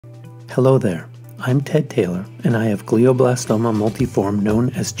Hello there, I'm Ted Taylor and I have Glioblastoma Multiforme known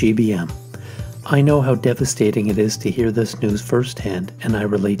as GBM. I know how devastating it is to hear this news firsthand and I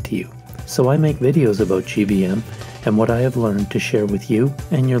relate to you. So I make videos about GBM and what I have learned to share with you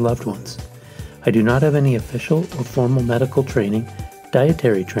and your loved ones. I do not have any official or formal medical training,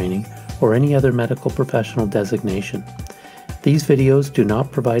 dietary training, or any other medical professional designation. These videos do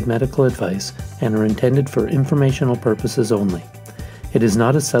not provide medical advice and are intended for informational purposes only. It is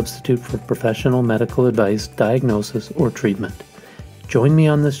not a substitute for professional medical advice, diagnosis, or treatment. Join me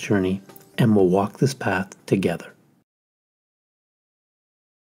on this journey and we'll walk this path together.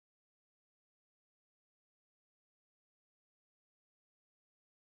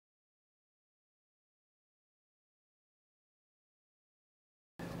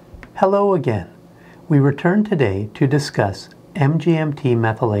 Hello again. We return today to discuss MGMT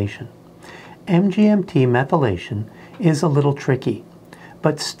methylation. MGMT methylation is a little tricky,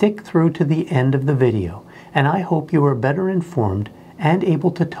 but stick through to the end of the video and I hope you are better informed and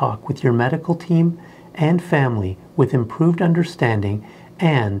able to talk with your medical team and family with improved understanding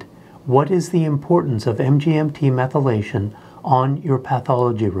and what is the importance of MGMT methylation on your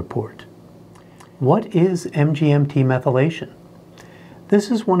pathology report. What is MGMT methylation? This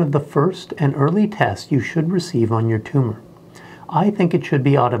is one of the first and early tests you should receive on your tumor. I think it should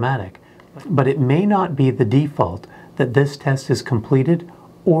be automatic, but it may not be the default that this test is completed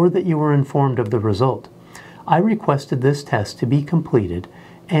or that you were informed of the result. I requested this test to be completed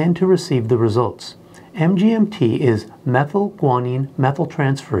and to receive the results. MGMT is methylguanine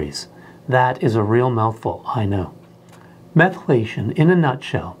methyltransferase. That is a real mouthful, I know. Methylation, in a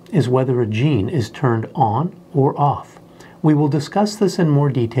nutshell, is whether a gene is turned on or off. We will discuss this in more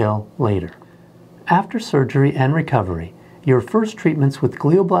detail later. After surgery and recovery, your first treatments with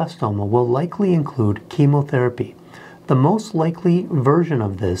glioblastoma will likely include chemotherapy. The most likely version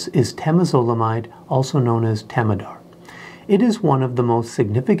of this is temozolomide, also known as Temodar. It is one of the most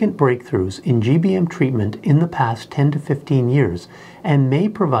significant breakthroughs in GBM treatment in the past 10 to 15 years and may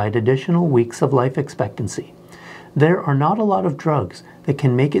provide additional weeks of life expectancy. There are not a lot of drugs that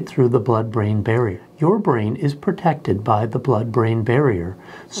can make it through the blood-brain barrier. Your brain is protected by the blood-brain barrier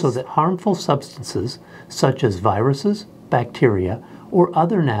so that harmful substances such as viruses, bacteria, or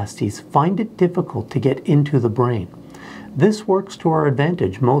other nasties find it difficult to get into the brain. This works to our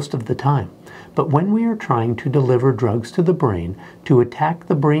advantage most of the time, but when we are trying to deliver drugs to the brain to attack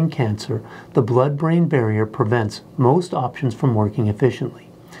the brain cancer, the blood-brain barrier prevents most options from working efficiently.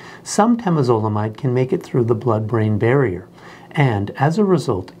 Some temozolomide can make it through the blood-brain barrier, and as a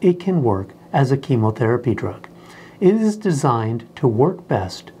result, it can work as a chemotherapy drug. It is designed to work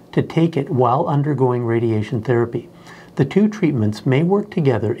best to take it while undergoing radiation therapy. The two treatments may work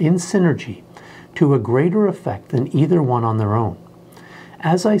together in synergy to a greater effect than either one on their own.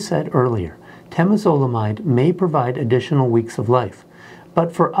 As I said earlier, temozolomide may provide additional weeks of life,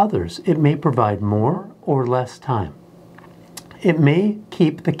 but for others it may provide more or less time. It may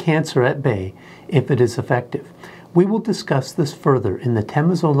keep the cancer at bay if it is effective. We will discuss this further in the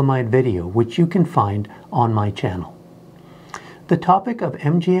temozolomide video, which you can find on my channel. The topic of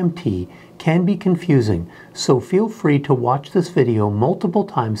MGMT can be confusing, so feel free to watch this video multiple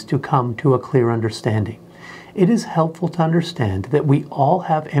times to come to a clear understanding. It is helpful to understand that we all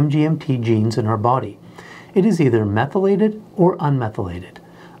have MGMT genes in our body. It is either methylated or unmethylated.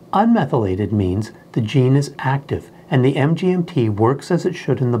 Unmethylated means the gene is active and the MGMT works as it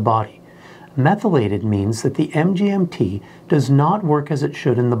should in the body. Methylated means that the MGMT does not work as it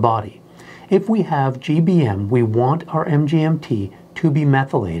should in the body. If we have GBM, we want our MGMT to be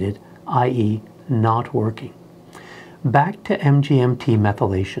methylated, i.e. not working. Back to MGMT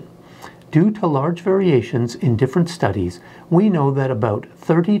methylation. Due to large variations in different studies, we know that about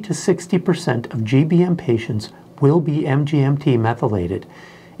 30 to 60% of GBM patients will be MGMT methylated.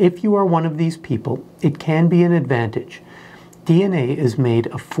 If you are one of these people, it can be an advantage. DNA is made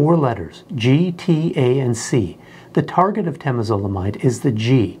of 4 letters, G, T, A, and C. The target of temozolomide is the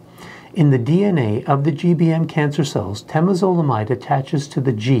G. In the DNA of the GBM cancer cells, temozolomide attaches to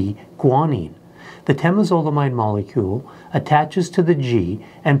the G, guanine. The temozolomide molecule attaches to the G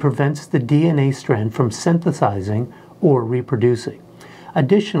and prevents the DNA strand from synthesizing or reproducing.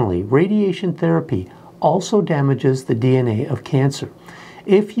 Additionally, radiation therapy also damages the DNA of cancer.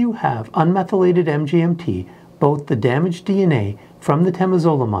 If you have unmethylated MGMT, both the damaged DNA from the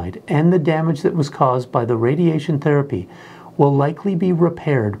temozolomide and the damage that was caused by the radiation therapy will likely be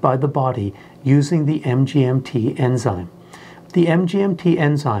repaired by the body using the MGMT enzyme. The MGMT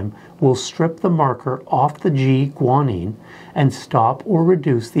enzyme will strip the marker off the G guanine and stop or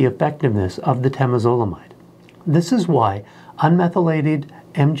reduce the effectiveness of the temozolomide. This is why Unmethylated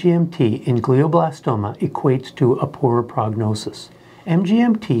MGMT in glioblastoma equates to a poorer prognosis.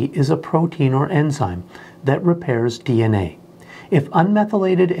 MGMT is a protein or enzyme that repairs DNA. If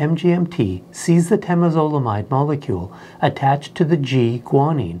unmethylated MGMT sees the temozolomide molecule attached to the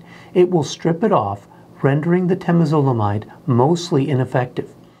G-guanine, it will strip it off, rendering the temozolomide mostly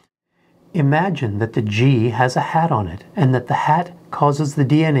ineffective. Imagine that the G has a hat on it, and that the hat causes the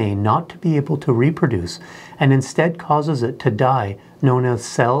DNA not to be able to reproduce, and instead causes it to die, known as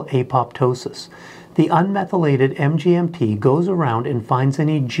cell apoptosis. The unmethylated MGMT goes around and finds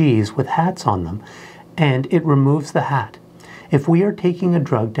any Gs with hats on them, and it removes the hat. If we are taking a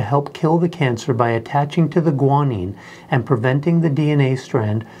drug to help kill the cancer by attaching to the guanine and preventing the DNA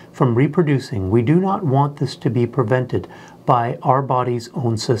strand from reproducing, we do not want this to be prevented by our body's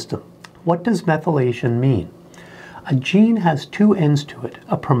own system. What does methylation mean? A gene has two ends to it,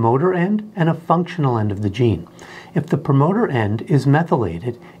 a promoter end and a functional end of the gene. If the promoter end is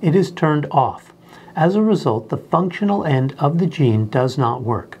methylated, it is turned off. As a result, the functional end of the gene does not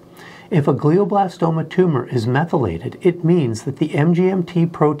work. If a glioblastoma tumor is methylated, it means that the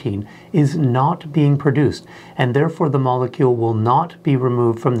MGMT protein is not being produced, and therefore the molecule will not be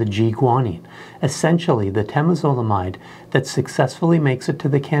removed from the G-guanine. Essentially, the temozolomide that successfully makes it to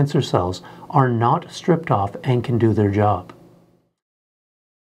the cancer cells are not stripped off and can do their job.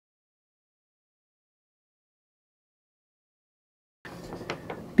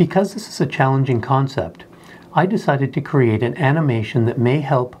 Because this is a challenging concept, I decided to create an animation that may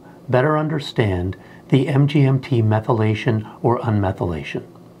help better understand the MGMT methylation or unmethylation.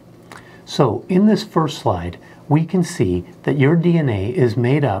 So in this first slide, we can see that your DNA is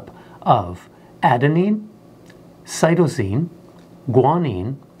made up of adenine, cytosine,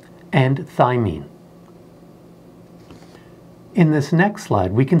 guanine, and thymine. In this next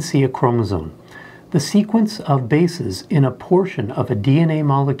slide, we can see a chromosome. The sequence of bases in a portion of a DNA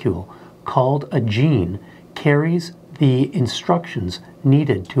molecule called a gene carries the instructions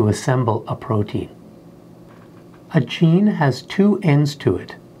needed to assemble a protein. A gene has two ends to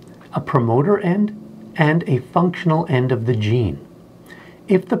it, a promoter end and a functional end of the gene.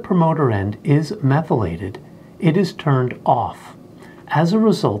 If the promoter end is methylated, it is turned off. As a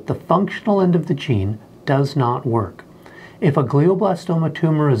result, the functional end of the gene does not work. If a glioblastoma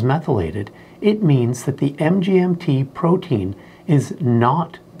tumor is methylated, it means that the MGMT protein is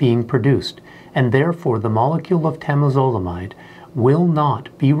not being produced, and therefore the molecule of temozolomide will not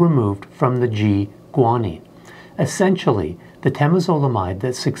be removed from the G-guanine. Essentially, the temozolomide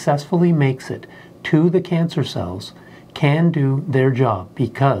that successfully makes it to the cancer cells can do their job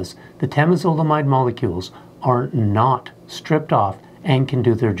because the temozolomide molecules are not stripped off and can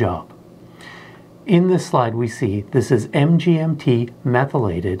do their job. In this slide we see this is MGMT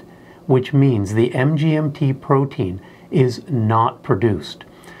methylated, which means the MGMT protein is not produced.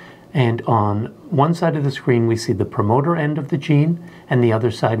 And on one side of the screen we see the promoter end of the gene, and the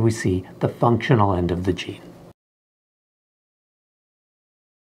other side we see the functional end of the gene.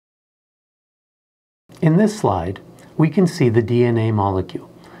 In this slide, we can see the DNA molecule,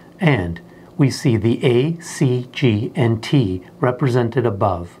 and we see the A, C, G, and T represented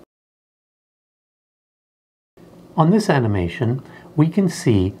above. On this animation, we can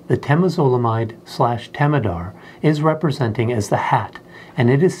see the temozolomide/Temodar is representing as the hat, and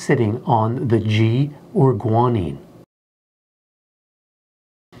it is sitting on the G or guanine.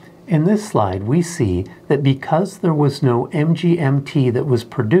 In this slide, we see that because there was no MGMT that was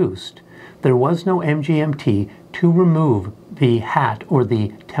produced, there was no MGMT to remove the hat or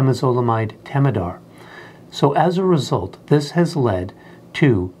the temozolomide Temodar. So as a result, this has led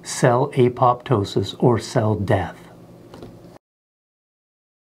to cell apoptosis or cell death.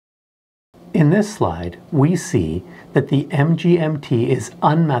 In this slide, we see that the MGMT is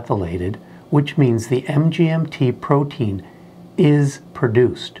unmethylated, which means the MGMT protein is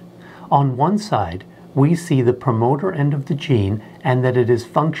produced. On one side, we see the promoter end of the gene and that it is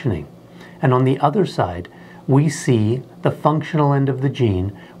functioning. And on the other side, we see the functional end of the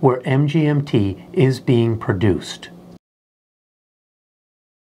gene where MGMT is being produced.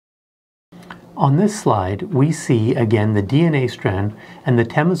 On this slide, we see again the DNA strand, and the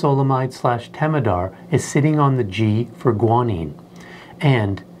temozolomide/Temodar is sitting on the G for guanine.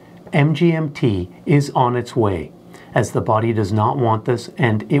 And MGMT is on its way, as the body does not want this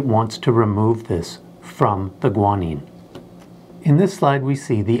and it wants to remove this from the guanine. In this slide, we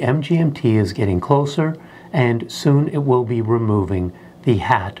see the MGMT is getting closer, and soon it will be removing the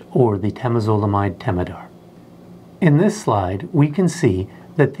hat or the temozolomide Temodar. In this slide, we can see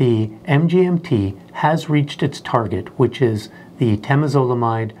that the MGMT has reached its target, which is the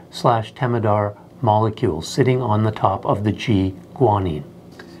temozolomide/Temodar molecule sitting on the top of the G-guanine.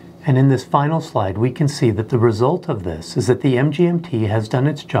 And in this final slide, we can see that the result of this is that the MGMT has done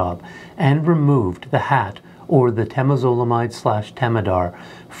its job and removed the hat, or the temozolomide/Temodar,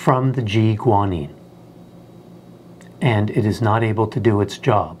 from the G-guanine. And it is not able to do its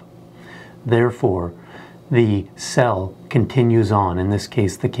job. Therefore, the cell continues on, in this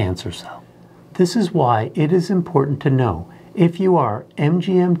case the cancer cell. This is why it is important to know if you are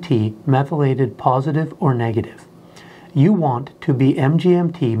MGMT methylated positive or negative. You want to be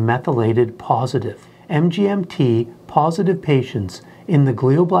MGMT methylated positive. MGMT positive patients in the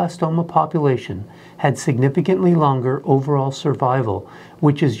glioblastoma population had significantly longer overall survival,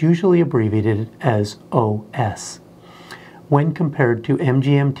 which is usually abbreviated as OS, when compared to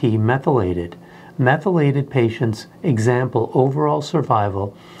MGMT methylated. Methylated patients, example, overall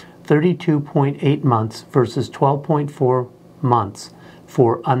survival 32.8 months versus 12.4 months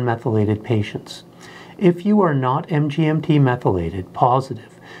for unmethylated patients. If you are not MGMT methylated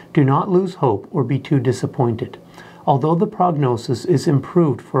positive, do not lose hope or be too disappointed. Although the prognosis is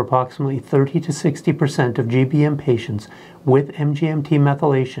improved for approximately 30 to 60% of GBM patients with MGMT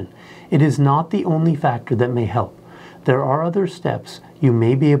methylation, it is not the only factor that may help. There are other steps you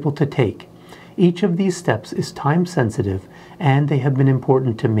may be able to take. Each of these steps is time sensitive and they have been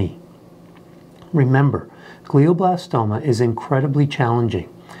important to me. Remember, glioblastoma is incredibly challenging,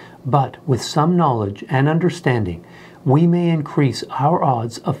 but with some knowledge and understanding, we may increase our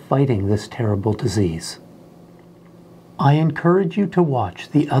odds of fighting this terrible disease. I encourage you to watch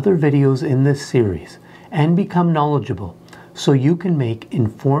the other videos in this series and become knowledgeable so you can make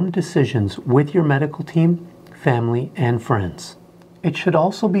informed decisions with your medical team, family, and friends. It should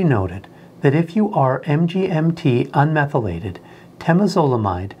also be noted that if you are MGMT unmethylated,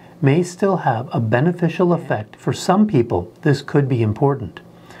 temozolomide may still have a beneficial effect. For some people, this could be important.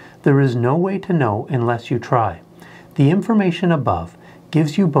 There is no way to know unless you try. The information above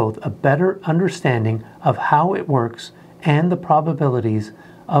gives you both a better understanding of how it works and the probabilities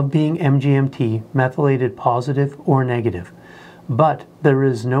of being MGMT methylated positive or negative. But there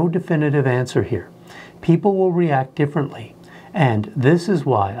is no definitive answer here. People will react differently, and this is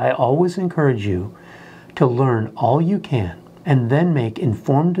why I always encourage you to learn all you can and then make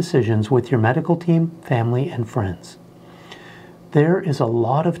informed decisions with your medical team, family, and friends. There is a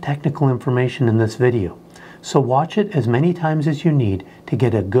lot of technical information in this video, so watch it as many times as you need to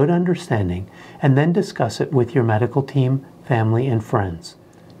get a good understanding and then discuss it with your medical team, family, and friends.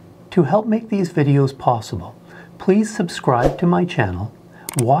 To help make these videos possible, please subscribe to my channel,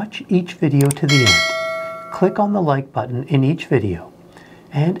 watch each video to the end, click on the like button in each video,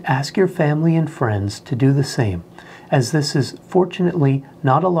 and ask your family and friends to do the same, as this is fortunately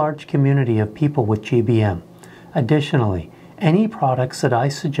not a large community of people with GBM. Additionally, any products that I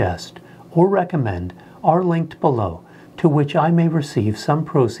suggest or recommend are linked below, to which I may receive some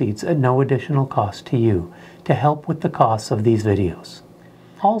proceeds at no additional cost to you to help with the costs of these videos.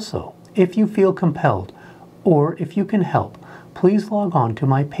 Also, if you feel compelled or if you can help, please log on to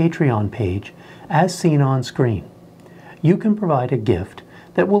my Patreon page as seen on screen. You can provide a gift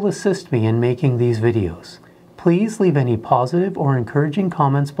that will assist me in making these videos. Please leave any positive or encouraging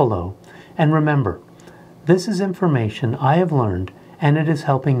comments below, and remember, this is information I have learned and it is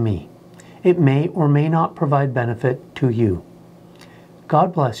helping me. It may or may not provide benefit to you.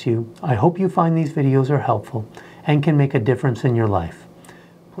 God bless you. I hope you find these videos are helpful and can make a difference in your life.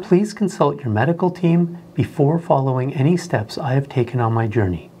 Please consult your medical team before following any steps I have taken on my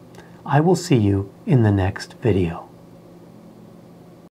journey. I will see you in the next video.